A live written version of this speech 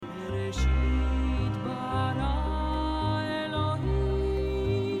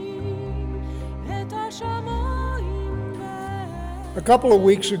A couple of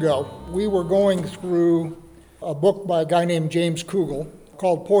weeks ago, we were going through a book by a guy named James Kugel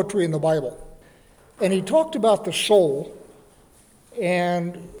called Poetry in the Bible. And he talked about the soul,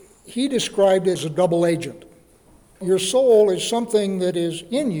 and he described it as a double agent. Your soul is something that is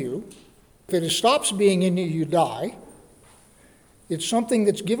in you. If it stops being in you, you die. It's something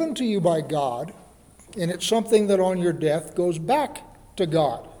that's given to you by God, and it's something that on your death goes back to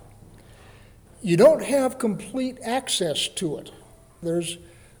God. You don't have complete access to it. There's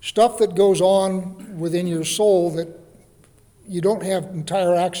stuff that goes on within your soul that you don't have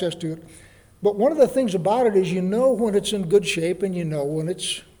entire access to it. But one of the things about it is you know when it's in good shape and you know when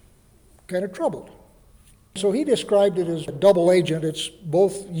it's kind of troubled. So he described it as a double agent. It's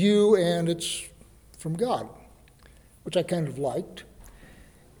both you and it's from God, which I kind of liked.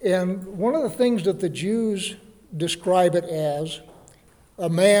 And one of the things that the Jews describe it as, a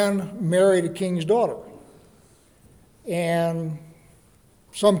man married a king's daughter. And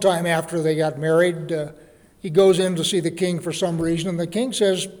sometime after they got married, he goes in to see the king for some reason, and the king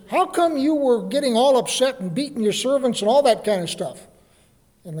says, "How come you were getting all upset and beating your servants and all that kind of stuff?"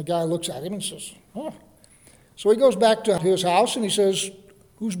 And the guy looks at him and says, "Huh." So he goes back to his house and he says,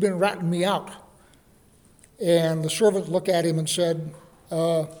 "Who's been ratting me out?" And the servant looked at him and said,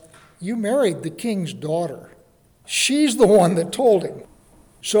 "You married the king's daughter. She's the one that told him."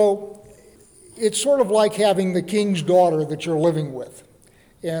 So it's sort of like having the king's daughter that you're living with.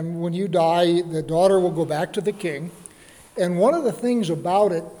 And when you die, the daughter will go back to the king. And one of the things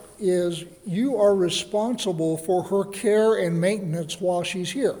about it is you are responsible for her care and maintenance while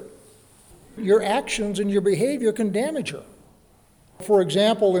she's here. Your actions and your behavior can damage her. For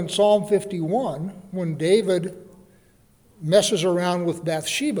example, in Psalm 51, when David messes around with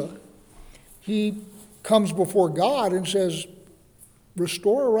Bathsheba, he comes before God and says,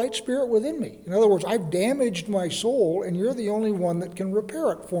 "Restore a right spirit within me." In other words, I've damaged my soul, and you're the only one that can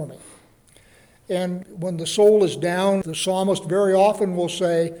repair it for me. And when the soul is down, the psalmist very often will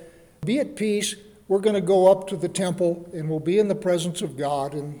say, "Be at peace, we're going to go up to the temple, and we'll be in the presence of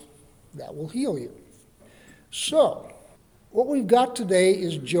God, and that will heal you." So, what we've got today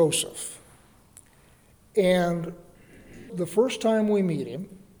is Joseph. And the first time we meet him,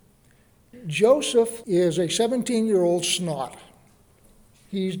 Joseph is a 17-year-old snot.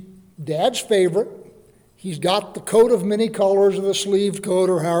 He's Dad's favorite. He's got the coat of many colors, or the sleeved coat,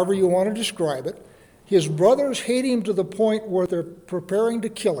 or however you want to describe it. His brothers hate him to the point where they're preparing to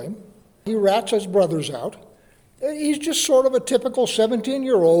kill him. He rats his brothers out. He's just sort of a typical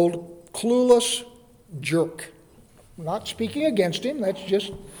 17-year-old clueless jerk. I'm not speaking against him, that's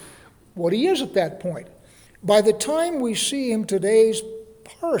just what he is at that point. By the time we see him today's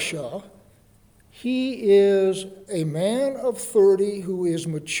parsha, he is a man of 30 who is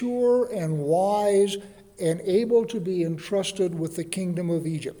mature and wise and able to be entrusted with the kingdom of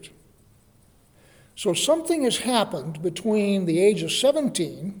Egypt. So something has happened between the age of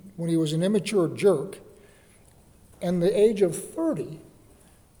 17, when he was an immature jerk, and the age of 30,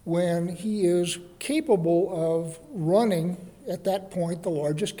 when he is capable of running, at that point, the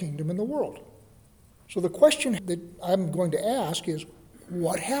largest kingdom in the world. So the question that I'm going to ask is,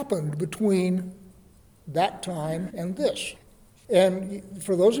 what happened between that time and this? And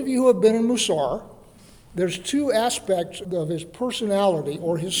for those of you who have been in Musar, there's two aspects of his personality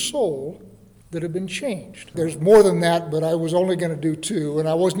or his soul that have been changed. There's more than that, but I was only going to do two, and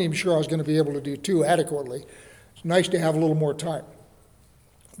I wasn't even sure I was going to be able to do two adequately. It's nice to have a little more time.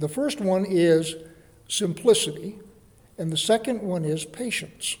 The first one is simplicity, and the second one is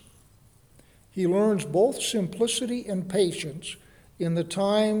patience. He learns both simplicity and patience in the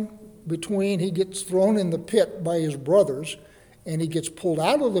time between he gets thrown in the pit by his brothers and he gets pulled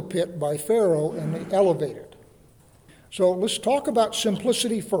out of the pit by Pharaoh and elevated. So let's talk about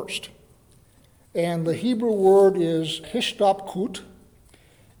simplicity first. And the Hebrew word is hishtapkut,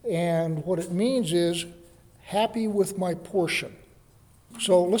 and what it means is happy with my portion.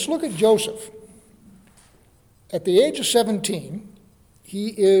 So let's look at Joseph. At the age of 17, he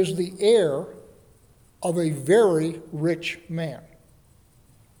is the heir of a very rich man.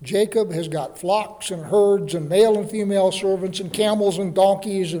 Jacob has got flocks and herds and male and female servants and camels and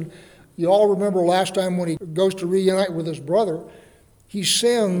donkeys. And you all remember last time when he goes to reunite with his brother, he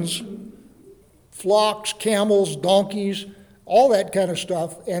sends flocks, camels, donkeys, all that kind of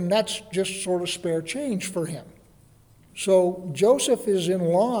stuff, and that's just sort of spare change for him. So Joseph is in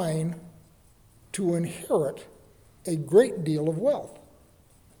line to inherit a great deal of wealth.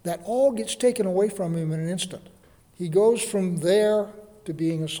 That all gets taken away from him in an instant. He goes from there to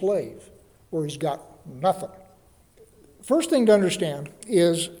being a slave, where he's got nothing. First thing to understand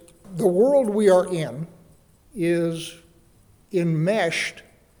is the world we are in is enmeshed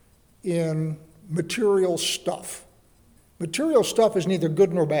in material stuff. Material stuff is neither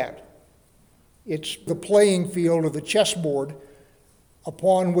good nor bad. It's the playing field or the chessboard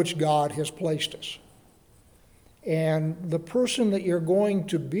upon which God has placed us. And the person that you're going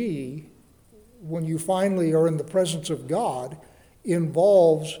to be when you finally are in the presence of God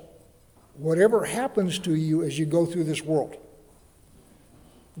involves whatever happens to you as you go through this world.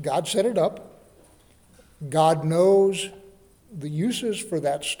 God set it up. God knows the uses for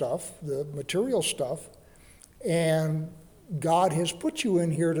that stuff, the material stuff, and God has put you in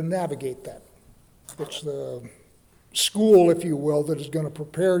here to navigate that. It's the school, if you will, that is going to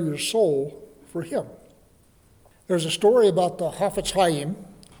prepare your soul for Him. There's a story about the Hafetz Chaim.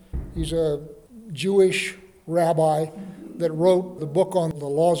 He's a Jewish rabbi that wrote the book on the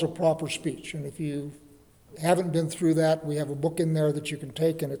laws of proper speech. And if you haven't been through that, we have a book in there that you can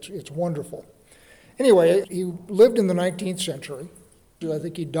take, and it's wonderful. Anyway, he lived in the 19th century. I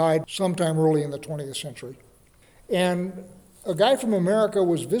think he died sometime early in the 20th century. And a guy from America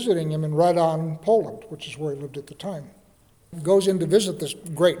was visiting him in Radom, Poland, which is where he lived at the time. He goes in to visit this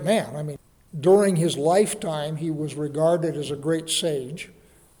great man. I mean, during his lifetime, he was regarded as a great sage,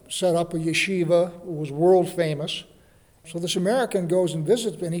 set up a yeshiva, was world famous. So this American goes and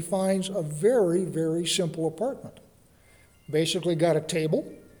visits him, and he finds a very, very simple apartment. Basically got a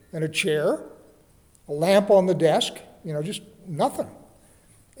table and a chair, a lamp on the desk, just nothing.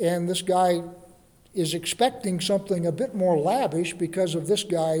 And this guy is expecting something a bit more lavish because of this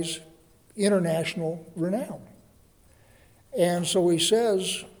guy's international renown. And so he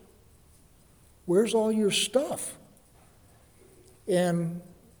says, "Where's all your stuff?" And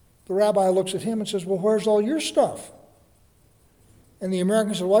the rabbi looks at him and says, "Well, where's all your stuff?" And the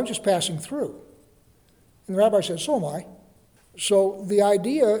American said, "Well, I'm just passing through." And the rabbi said, "So am I." So the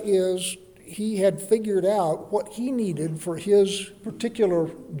idea is he had figured out what he needed for his particular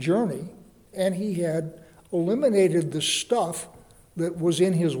journey, and he had eliminated the stuff that was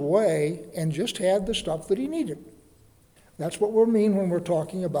in his way and just had the stuff that he needed. That's what we mean when we're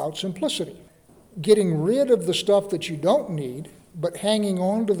talking about simplicity. Getting rid of the stuff that you don't need, but hanging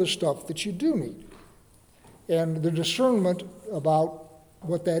on to the stuff that you do need. And the discernment about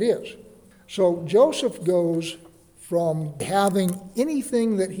what that is. So Joseph goes from having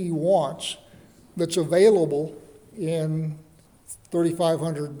anything that he wants that's available in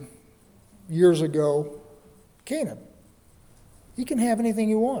 3,500 years ago Canaan. He can have anything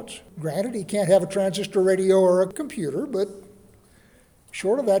he wants. Granted, he can't have a transistor radio or a computer, but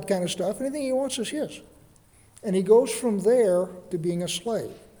short of that kind of stuff, anything he wants is his. And he goes from there to being a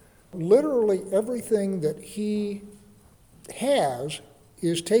slave. Literally everything that he has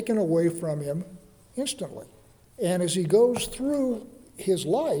is taken away from him instantly. And as he goes through his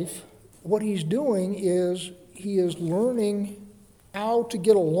life, what he's doing is he is learning how to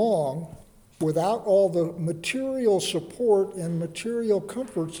get along without all the material support and material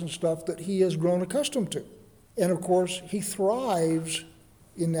comforts and stuff that he has grown accustomed to. And of course, he thrives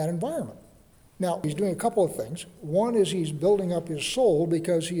in that environment. Now, he's doing a couple of things. One is he's building up his soul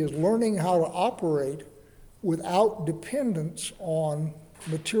because he is learning how to operate without dependence on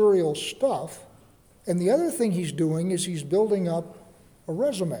material stuff. And the other thing he's doing is he's building up a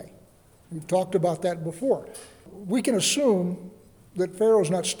resume. We've talked about that before. We can assume that Pharaoh's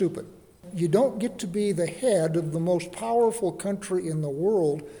not stupid. You don't get to be the head of the most powerful country in the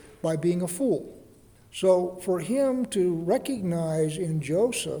world by being a fool. So for him to recognize in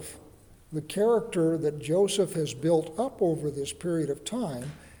Joseph the character that Joseph has built up over this period of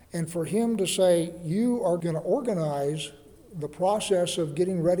time, and for him to say, you are going to organize the process of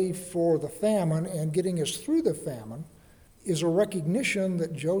getting ready for the famine and getting us through the famine, is a recognition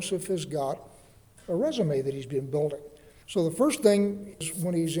that Joseph has got a resume that he's been building. So the first thing is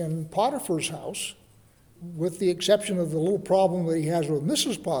when he's in Potiphar's house, with the exception of the little problem that he has with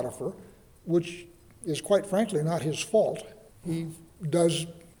Mrs. Potiphar, which is quite frankly not his fault. He does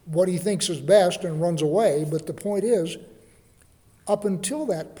what he thinks is best and runs away, but the point is, up until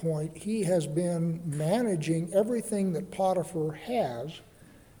that point, he has been managing everything that Potiphar has,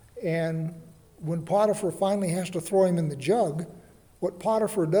 and when Potiphar finally has to throw him in the jug, what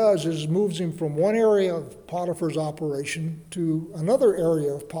Potiphar does is moves him from one area of Potiphar's operation to another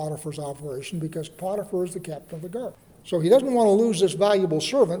area of Potiphar's operation because Potiphar is the captain of the guard. So he doesn't want to lose this valuable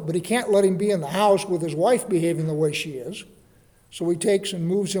servant, but he can't let him be in the house with his wife behaving the way she is. So he takes and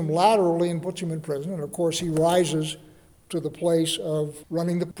moves him laterally and puts him in prison, and of course he rises to the place of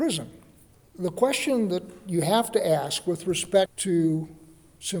running the prison. The question that you have to ask with respect to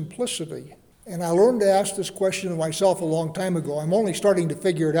simplicity, and I learned to ask this question of myself a long time ago. I'm only starting to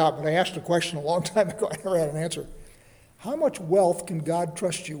figure it out, but I asked the question a long time ago. I never had an answer. how much wealth can God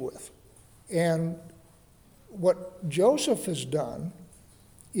trust you with? And what Joseph has done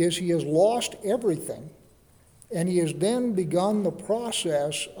is he has lost everything, and he has then begun the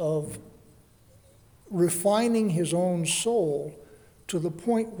process of refining his own soul to the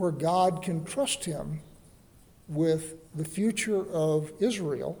point where God can trust him with the future of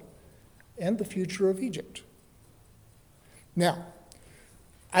Israel and the future of Egypt. Now,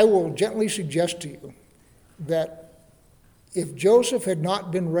 I will gently suggest to you that if Joseph had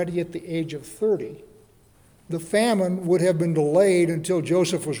not been ready at the age of 30, the famine would have been delayed until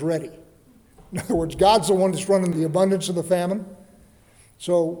Joseph was ready. In other words, God's the one that's running the abundance of the famine.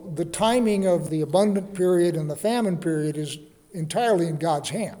 So the timing of the abundant period and the famine period is entirely in God's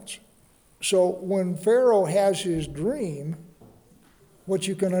hands. So when Pharaoh has his dream, what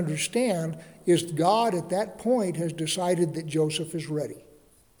you can understand is God at that point has decided that Joseph is ready.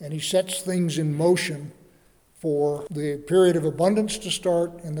 And he sets things in motion for the period of abundance to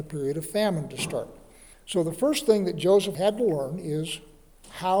start and the period of famine to start. So the first thing that Joseph had to learn is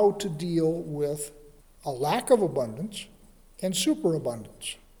how to deal with a lack of abundance and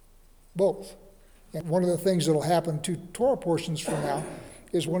superabundance, both. And one of the things that will happen 2 Torah portions from now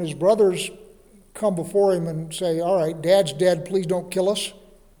is when his brothers come before him and say, all right, Dad's dead, please don't kill us.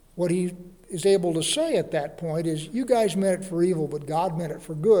 What he is able to say at that point is, you guys meant it for evil, but God meant it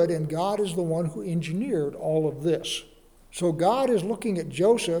for good, and God is the one who engineered all of this. So God is looking at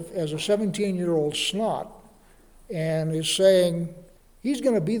Joseph as a 17-year-old snot and is saying, he's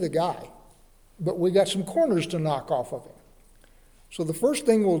going to be the guy, but we got some corners to knock off of him. So the first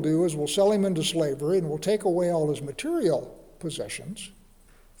thing we'll do is we'll sell him into slavery and we'll take away all his material possessions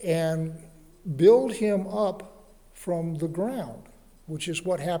and build him up from the ground, which is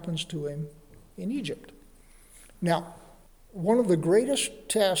what happens to him in Egypt. Now, one of the greatest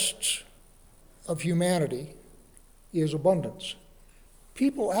tests of humanity is abundance.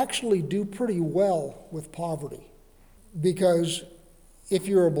 People actually do pretty well with poverty because if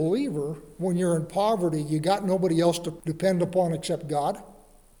you're a believer, when you're in poverty, you got nobody else to depend upon except God.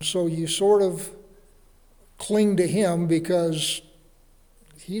 So you sort of cling to him because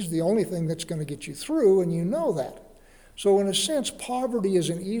he's the only thing that's going to get you through, and you know that. So in a sense, poverty is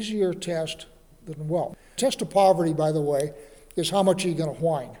an easier test than wealth. Test of poverty, by the way, is how much are you going to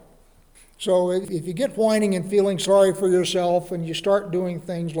whine. So if you get whining and feeling sorry for yourself and you start doing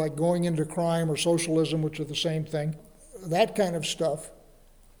things like going into crime or socialism, which are the same thing, that kind of stuff,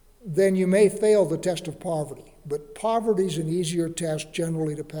 then you may fail the test of poverty. But poverty is an easier test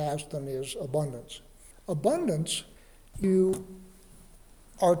generally to pass than is abundance. Abundance, you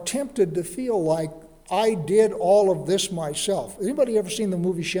are tempted to feel like, I did all of this myself. Anybody ever seen the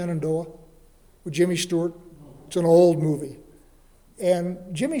movie Shenandoah with Jimmy Stewart? It's an old movie. And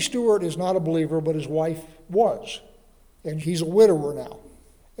Jimmy Stewart is not a believer, but his wife was. And he's a widower now.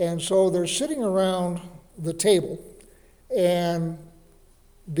 And so they're sitting around the table, and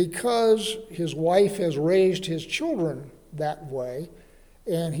because his wife has raised his children that way,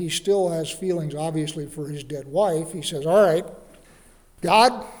 and he still has feelings, obviously, for his dead wife, he says, all right,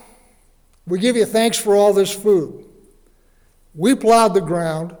 God, we give you thanks for all this food. We plowed the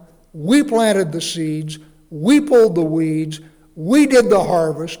ground. We planted the seeds. We pulled the weeds. We did the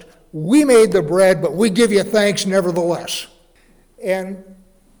harvest. We made the bread, but we give you thanks nevertheless. And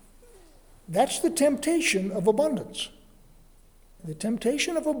that's the temptation of abundance. The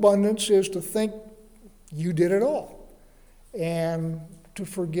temptation of abundance is to think you did it all and to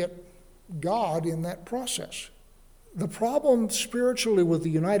forget God in that process. The problem spiritually with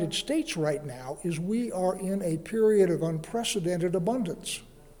the United States right now is we are in a period of unprecedented abundance.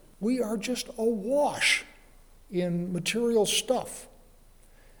 We are just awash in material stuff.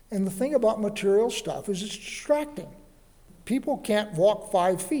 And the thing about material stuff is it's distracting. People can't walk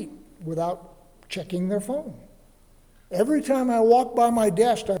 5 feet without checking their phone. Every time I walk by my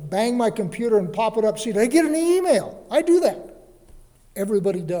desk, I bang my computer and pop it up, see, did I get an email? I do that.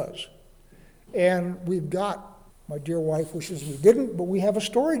 Everybody does. And we've got, my dear wife wishes we didn't, but we have a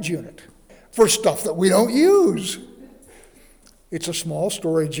storage unit for stuff that we don't use. It's a small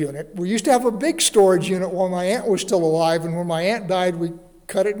storage unit. We used to have a big storage unit while my aunt was still alive, and when my aunt died, we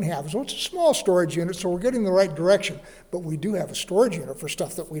cut it in half. So it's a small storage unit, so we're getting the right direction. But we do have a storage unit for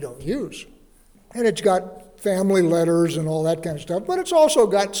stuff that we don't use. And it's got family letters and all that kind of stuff, but it's also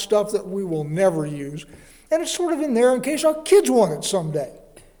got stuff that we will never use. And it's sort of in there in case our kids want it someday.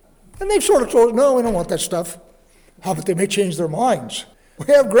 And they've sort of told us, no, we don't want that stuff. How about they may change their minds?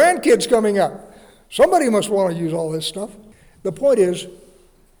 We have grandkids coming up. Somebody must want to use all this stuff. The point is,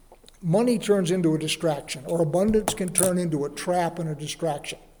 money turns into a distraction, or abundance can turn into a trap and a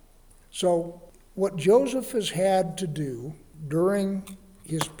distraction. So What Joseph has had to do during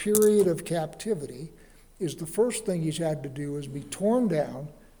his period of captivity is the first thing he's had to do is be torn down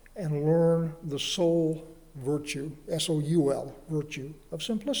and learn the soul virtue, S-O-U-L, virtue of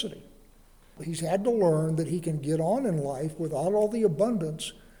simplicity. He's had to learn that he can get on in life without all the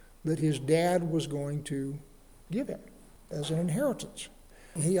abundance that his dad was going to give him as an inheritance.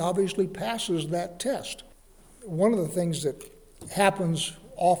 He obviously passes that test. One of the things that happens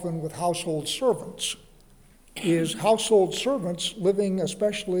often with household servants is household servants living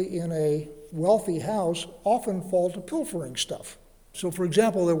especially in a wealthy house often fall to pilfering stuff. So for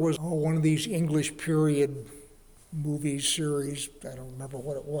example, there was one of these English period movies, series, I don't remember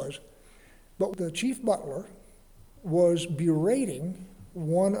what it was, but the chief butler was berating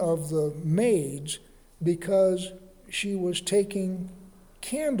one of the maids because she was taking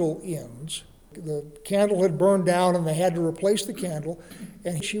candle ends. The candle had burned down and they had to replace the candle,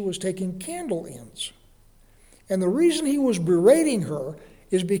 and she was taking candle ends. And the reason he was berating her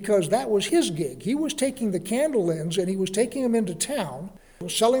is because that was his gig. He was taking the candle ends and he was taking them into town,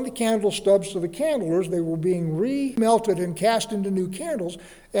 selling the candle stubs to the candlers. They were being remelted and cast into new candles,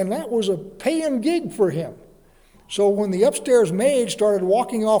 and that was a paying gig for him. So when the upstairs maid started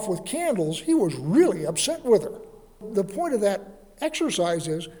walking off with candles, he was really upset with her. The point of that exercise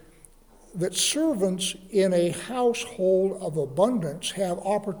is that servants in a household of abundance have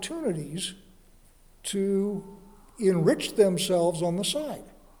opportunities to enrich themselves on the side.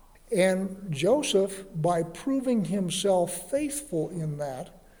 And Joseph, by proving himself faithful in that,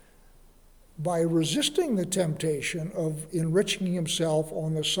 by resisting the temptation of enriching himself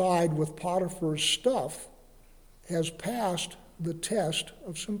on the side with Potiphar's stuff, has passed the test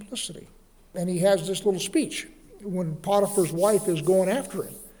of simplicity. And he has this little speech when Potiphar's wife is going after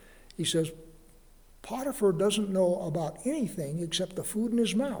him. He says, Potiphar doesn't know about anything except the food in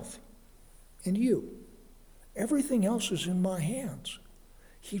his mouth and you. Everything else is in my hands.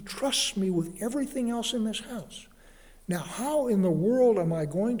 He trusts me with everything else in this house. Now, how in the world am I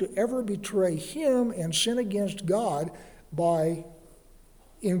going to ever betray him and sin against God by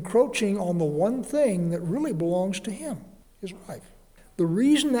encroaching on the one thing that really belongs to him, his wife? The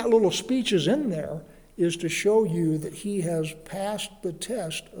reason that little speech is in there is to show you that he has passed the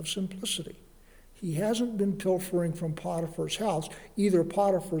test of simplicity. He hasn't been pilfering from Potiphar's house, either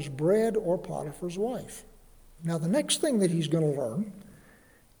Potiphar's bread or Potiphar's wife. Now, the next thing that he's going to learn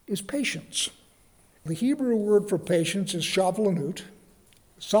is patience. The Hebrew word for patience is shavlanut,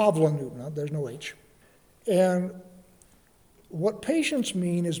 there's no H. And what patience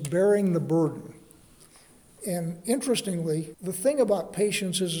means is bearing the burden. And interestingly, the thing about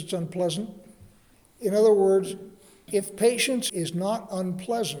patience is it's unpleasant. In other words, if patience is not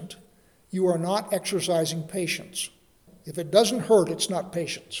unpleasant, you are not exercising patience. If it doesn't hurt, it's not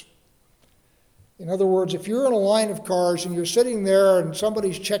patience. In other words, if you're in a line of cars and you're sitting there and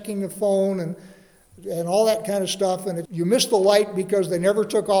somebody's checking the phone and all that kind of stuff, and you miss the light because they never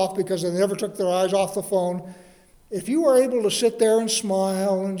took off, because they never took their eyes off the phone, if you are able to sit there and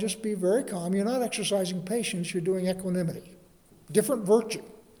smile and just be very calm, you're not exercising patience, you're doing equanimity. Different virtue.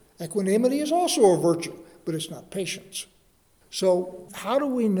 Equanimity is also a virtue, but it's not patience. So how do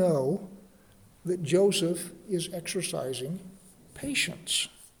we know that Joseph is exercising patience?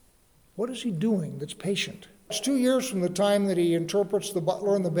 What is he doing that's patient? It's 2 years from the time that he interprets the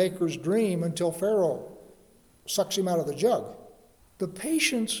butler and the baker's dream until Pharaoh sucks him out of the jug. The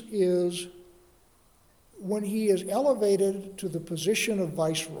patience is when he is elevated to the position of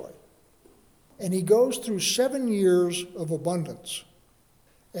viceroy, and he goes through 7 years of abundance,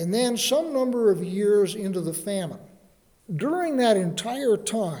 and then some number of years into the famine. During that entire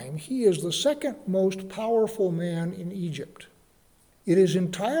time, he is the second most powerful man in Egypt. It is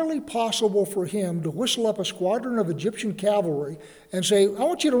entirely possible for him to whistle up a squadron of Egyptian cavalry and say, I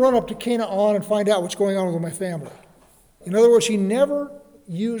want you to run up to Canaan and find out what's going on with my family. In other words, he never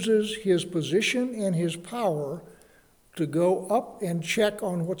uses his position and his power to go up and check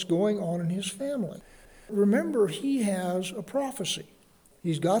on what's going on in his family. Remember, he has a prophecy.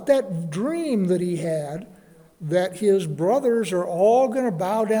 He's got that dream that he had that his brothers are all going to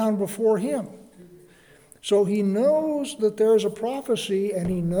bow down before him. So he knows that there's a prophecy, and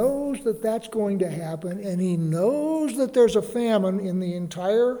he knows that that's going to happen, and he knows that there's a famine in the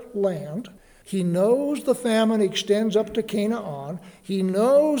entire land. He knows the famine extends up to Canaan. He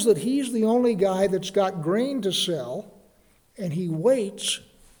knows that he's the only guy that's got grain to sell, and he waits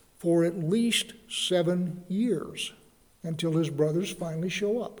for at least 7 years until his brothers finally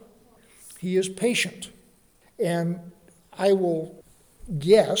show up. He is patient, and I will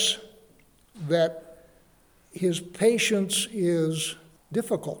guess that his patience is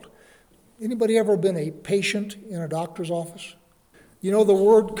difficult. Anybody ever been a patient in a doctor's office? You know, the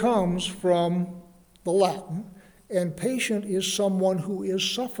word comes from the Latin, and patient is someone who is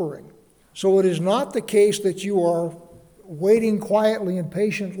suffering. So it is not the case that you are waiting quietly and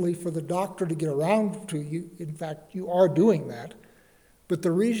patiently for the doctor to get around to you. In fact, you are doing that. But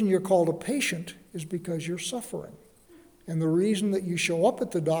the reason you're called a patient is because you're suffering. And the reason that you show up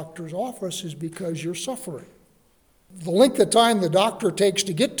at the doctor's office is because you're suffering. The length of time the doctor takes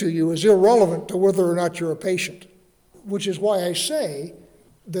to get to you is irrelevant to whether or not you're a patient, which is why I say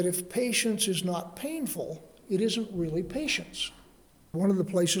that if patience is not painful, it isn't really patience. One of the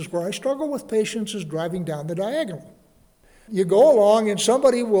places where I struggle with patience is driving down the diagonal. You go along and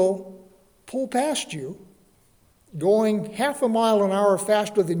somebody will pull past you, going half a mile an hour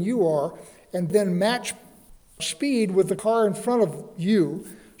faster than you are, and then match speed with the car in front of you.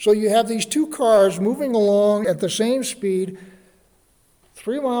 So you have these two cars moving along at the same speed,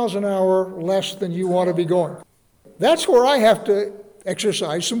 3 miles an hour less than you want to be going. That's where I have to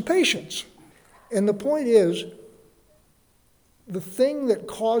exercise some patience. And the point is, the thing that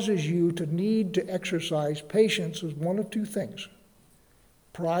causes you to need to exercise patience is one of two things: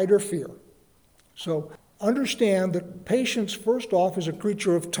 pride or fear. So understand that patience, first off, is a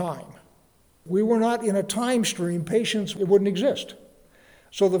creature of time. We were not in a time stream. Patience, it wouldn't exist.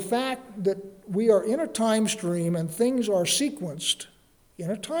 So the fact that we are in a time stream and things are sequenced in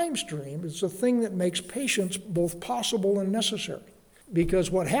a time stream is the thing that makes patience both possible and necessary.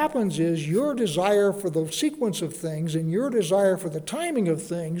 Because what happens is your desire for the sequence of things and your desire for the timing of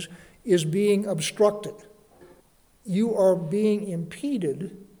things is being obstructed. You are being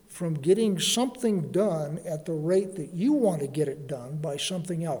impeded from getting something done at the rate that you want to get it done by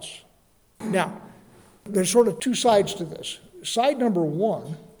something else. Now, there's sort of two sides to this. Side number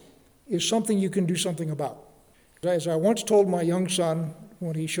one is something you can do something about. As I once told my young son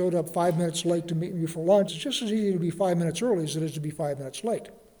when he showed up 5 minutes late to meet me for lunch, it's just as easy to be 5 minutes early as it is to be 5 minutes late.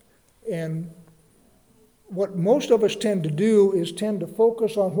 And what most of us tend to do is tend to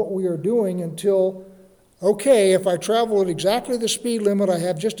focus on what we are doing until, okay, if I travel at exactly the speed limit, I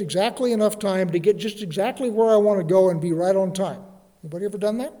have just exactly enough time to get just exactly where I want to go and be right on time. Anybody ever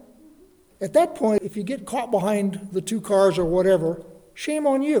done that? At that point, if you get caught behind the two cars or whatever, shame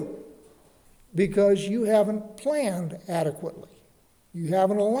on you, because you haven't planned adequately. You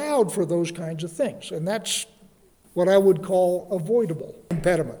haven't allowed for those kinds of things, and that's what I would call avoidable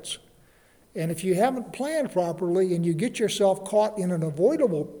impediments. And if you haven't planned properly and you get yourself caught in an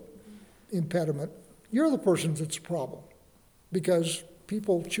avoidable impediment, you're the person that's the problem, because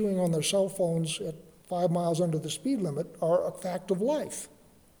people chewing on their cell phones at 5 miles under the speed limit are a fact of life.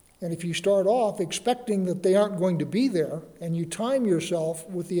 And if you start off expecting that they aren't going to be there, and you time yourself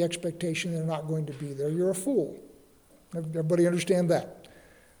with the expectation they're not going to be there, you're a fool. Everybody understand that?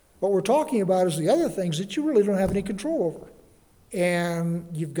 What we're talking about is the other things that you really don't have any control over. And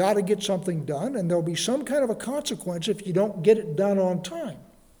you've got to get something done, and there'll be some kind of a consequence if you don't get it done on time.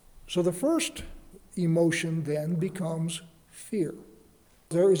 So the first emotion then becomes fear.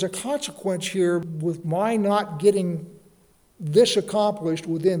 There is a consequence here with my not getting this accomplished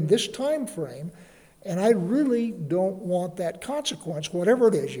within this time frame, and I really don't want that consequence, whatever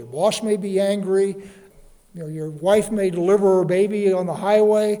it is. Your boss may be angry, your wife may deliver her baby on the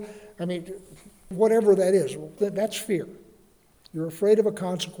highway. I mean, whatever that is, that's fear. You're afraid of a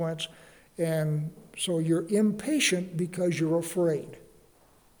consequence, and so you're impatient because you're afraid.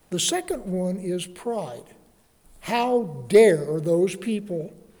 The second one is pride. How dare those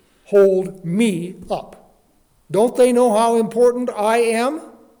people hold me up? Don't they know how important I am?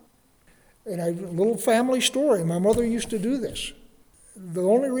 And a little family story. My mother used to do this. The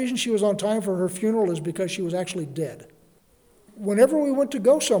only reason she was on time for her funeral is because she was actually dead. Whenever we went to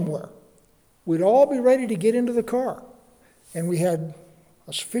go somewhere, we'd all be ready to get into the car. And we had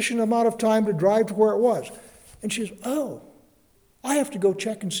a sufficient amount of time to drive to where it was. And she says, oh, I have to go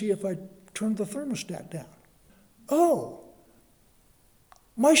check and see if I turned the thermostat down. Oh,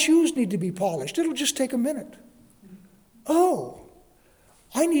 my shoes need to be polished. It'll just take a minute. Oh,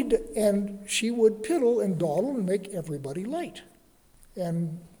 I need to, and she would piddle and dawdle and make everybody late.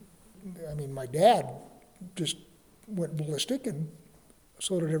 And, I mean, my dad just went ballistic, and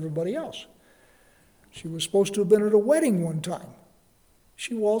so did everybody else. She was supposed to have been at a wedding one time.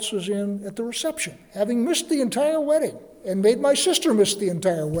 She waltzes in at the reception, having missed the entire wedding, and made my sister miss the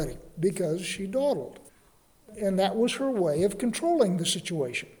entire wedding because she dawdled. And that was her way of controlling the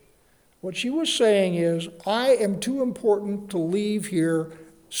situation. What she was saying is, I am too important to leave here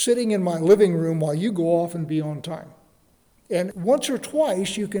sitting in my living room while you go off and be on time. And once or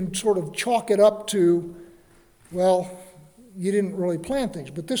twice, you can sort of chalk it up to, well, you didn't really plan things.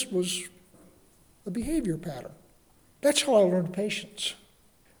 But this was a behavior pattern. That's how I learned patience,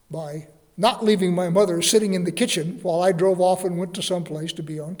 by not leaving my mother sitting in the kitchen while I drove off and went to some place to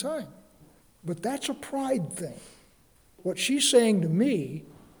be on time. But that's a pride thing. What she's saying to me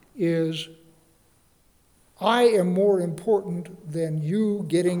is, I am more important than you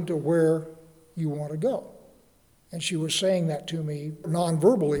getting to where you want to go. And she was saying that to me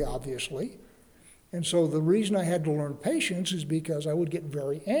non-verbally, obviously. And so the reason I had to learn patience is because I would get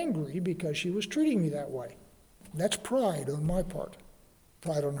very angry because she was treating me that way. That's pride on my part.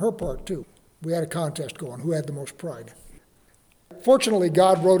 Pride on her part, too. We had a contest going, who had the most pride. Fortunately,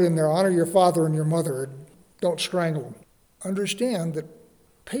 God wrote in there, honor your father and your mother, don't strangle them. Understand that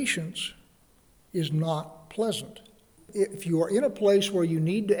patience is not pleasant. If you are in a place where you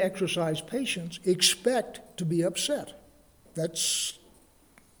need to exercise patience, expect to be upset. That's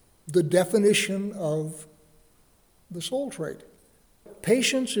the definition of the soul trait.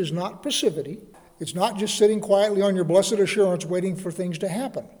 Patience is not passivity. It's not just sitting quietly on your blessed assurance waiting for things to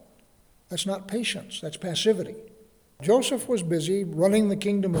happen. That's not patience, that's passivity. Joseph was busy running the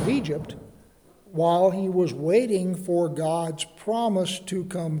kingdom of Egypt while he was waiting for God's promise to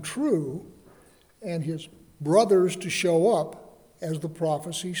come true and his brothers to show up as the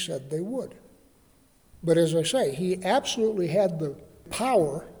prophecy said they would. But as I say, he absolutely had the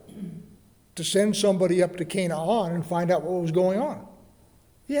power to send somebody up to Canaan and find out what was going on.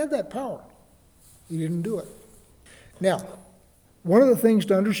 He had that power. He didn't do it. Now, one of the things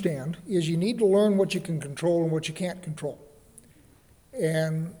to understand is you need to learn what you can control and what you can't control.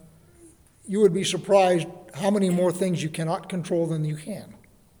 And you would be surprised how many more things you cannot control than you can.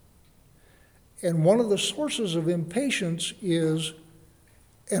 And one of the sources of impatience is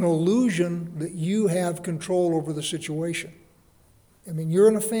an illusion that you have control over the situation. I mean, you're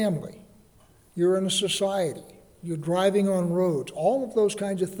in a family, you're in a society, you're driving on roads. All of those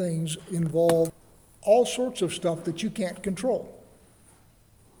kinds of things involve all sorts of stuff that you can't control.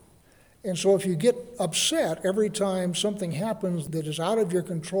 And so if you get upset every time something happens that is out of your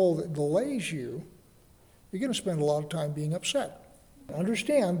control that delays you, you're going to spend a lot of time being upset.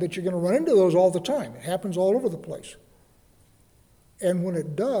 Understand that you're going to run into those all the time. It happens all over the place. And when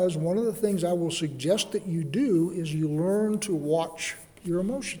it does, one of the things I will suggest that you do is you learn to watch your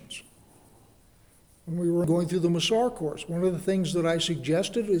emotions. When we were going through the Musar course, one of the things that I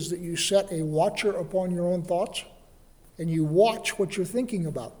suggested is that you set a watcher upon your own thoughts and you watch what you're thinking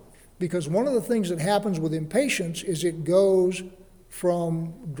about. Because one of the things that happens with impatience is it goes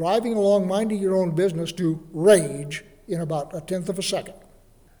from driving along minding your own business to rage in about a tenth of a second.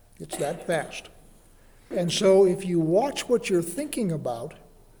 It's that fast. And so if you watch what you're thinking about,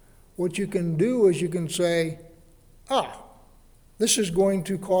 what you can do is you can say, this is going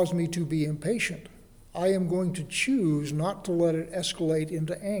to cause me to be impatient. I am going to choose not to let it escalate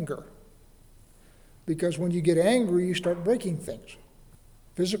into anger. Because when you get angry, you start breaking things.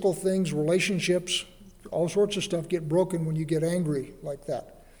 Physical things, relationships, all sorts of stuff get broken when you get angry like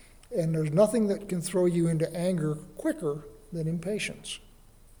that. And there's nothing that can throw you into anger quicker than impatience.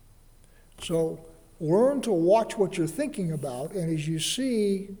 So learn to watch what you're thinking about, and as you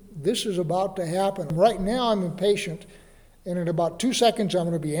see this is about to happen, right now I'm impatient, and in about 2 seconds I'm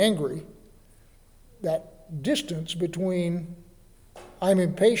going to be angry. That distance between I'm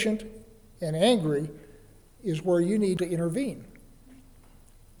impatient and angry is where you need to intervene.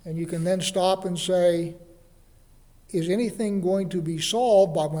 And you can then stop and say, is anything going to be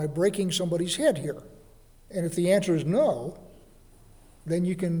solved by my breaking somebody's head here? And if the answer is no, then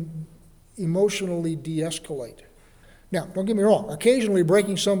you can emotionally de-escalate. Now, don't get me wrong, occasionally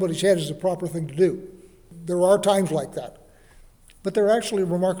breaking somebody's head is the proper thing to do. There are times like that, but they're actually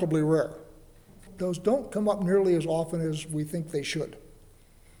remarkably rare. Those don't come up nearly as often as we think they should.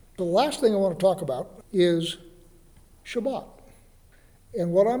 The last thing I want to talk about is Shabbat.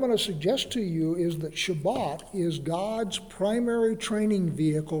 And what I'm going to suggest to you is that Shabbat is God's primary training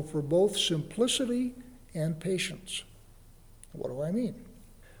vehicle for both simplicity and patience. What do I mean?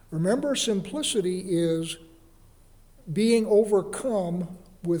 Remember, simplicity is being overcome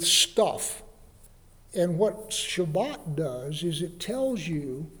with stuff. And what Shabbat does is it tells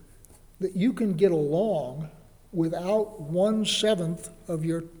you that you can get along without 1/7 of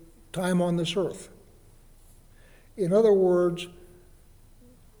your time on this earth. In other words,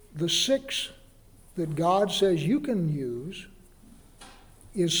 the 6 that God says you can use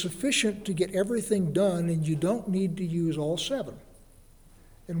is sufficient to get everything done, and you don't need to use all 7.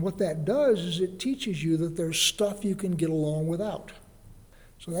 And what that does is it teaches you that there's stuff you can get along without.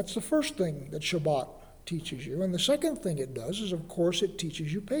 So that's the first thing that Shabbat teaches you. And the second thing it does is, of course, it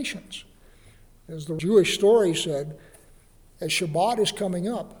teaches you patience. As the Jewish story said, as Shabbat is coming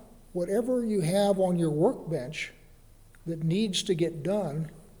up, Whatever you have on your workbench that needs to get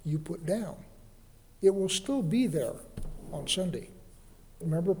done, you put down. It will still be there on Sunday.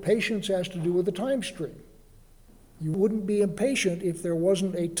 Remember, patience has to do with the time stream. You wouldn't be impatient if there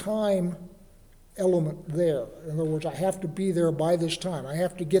wasn't a time element there. In other words, I have to be there by this time. I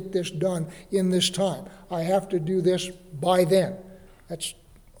have to get this done in this time. I have to do this by then. That's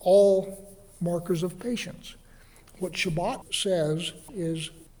all markers of patience. What Shabbat says is,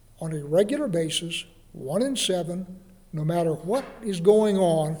 on a regular basis, 1 in 7, no matter what is going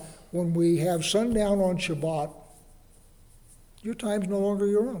on, when we have sundown on Shabbat, your time's no longer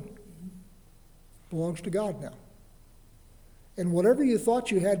your own. It belongs to God now. And whatever you thought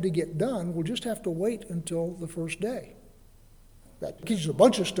you had to get done will just have to wait until the first day. That teaches a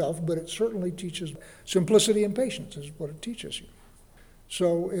bunch of stuff, but it certainly teaches simplicity and patience is what it teaches you.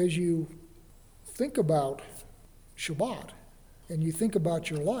 So as you think about Shabbat and you think about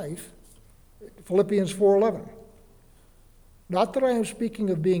your life, Philippians 4:11. Not that I am speaking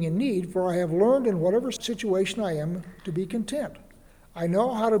of being in need, for I have learned in whatever situation I am to be content. I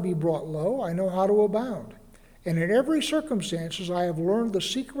know how to be brought low, I know how to abound. And in every circumstance I have learned the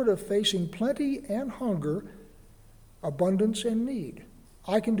secret of facing plenty and hunger, abundance and need.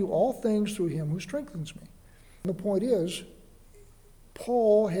 I can do all things through him who strengthens me. And the point is,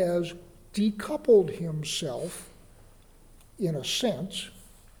 Paul has decoupled himself, in a sense,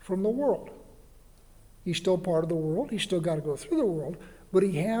 from the world. He's still part of the world. He's still got to go through the world, but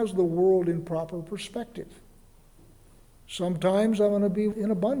he has the world in proper perspective. Sometimes I'm going to be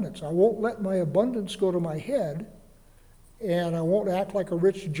in abundance. I won't let my abundance go to my head, and I won't act like a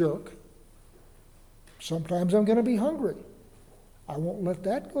rich jerk. Sometimes I'm going to be hungry. I won't let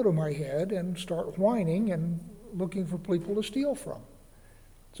that go to my head and start whining and looking for people to steal from.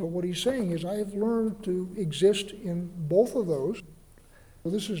 So what he's saying is, I have learned to exist in both of those. So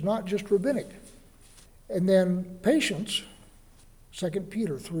this is not just rabbinic. And then patience, 2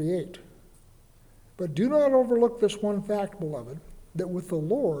 Peter 3:8. But do not overlook this one fact, beloved, that with the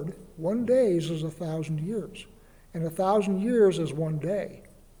Lord 1 day is as 1,000 years, and 1,000 years as 1 day.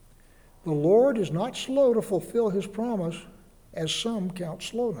 The Lord is not slow to fulfill his promise, as some count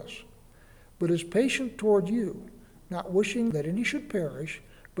slowness, but is patient toward you, not wishing that any should perish,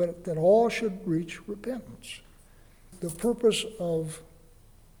 but that all should reach repentance. The purpose of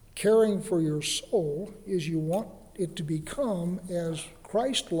caring for your soul is you want it to become as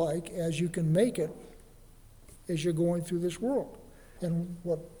Christ-like as you can make it as you're going through this world. And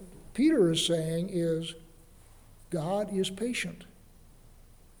what Peter is saying is, God is patient.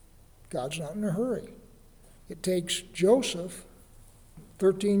 God's not in a hurry. It takes Joseph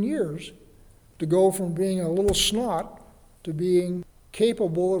 13 years to go from being a little snot to being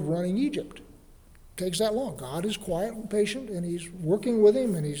capable of running Egypt. It takes that long. God is quiet and patient, and he's working with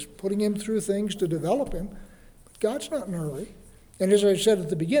him, and he's putting him through things to develop him. But God's not in a hurry. And as I said at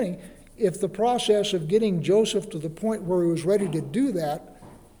the beginning, if the process of getting Joseph to the point where he was ready to do that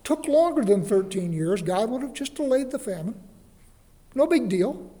took longer than 13 years, God would have just delayed the famine. No big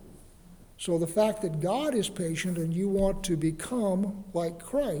deal. So the fact that God is patient and you want to become like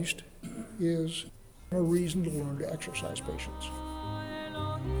Christ is a reason to learn to exercise patience.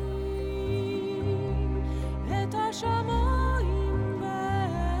 את השמיים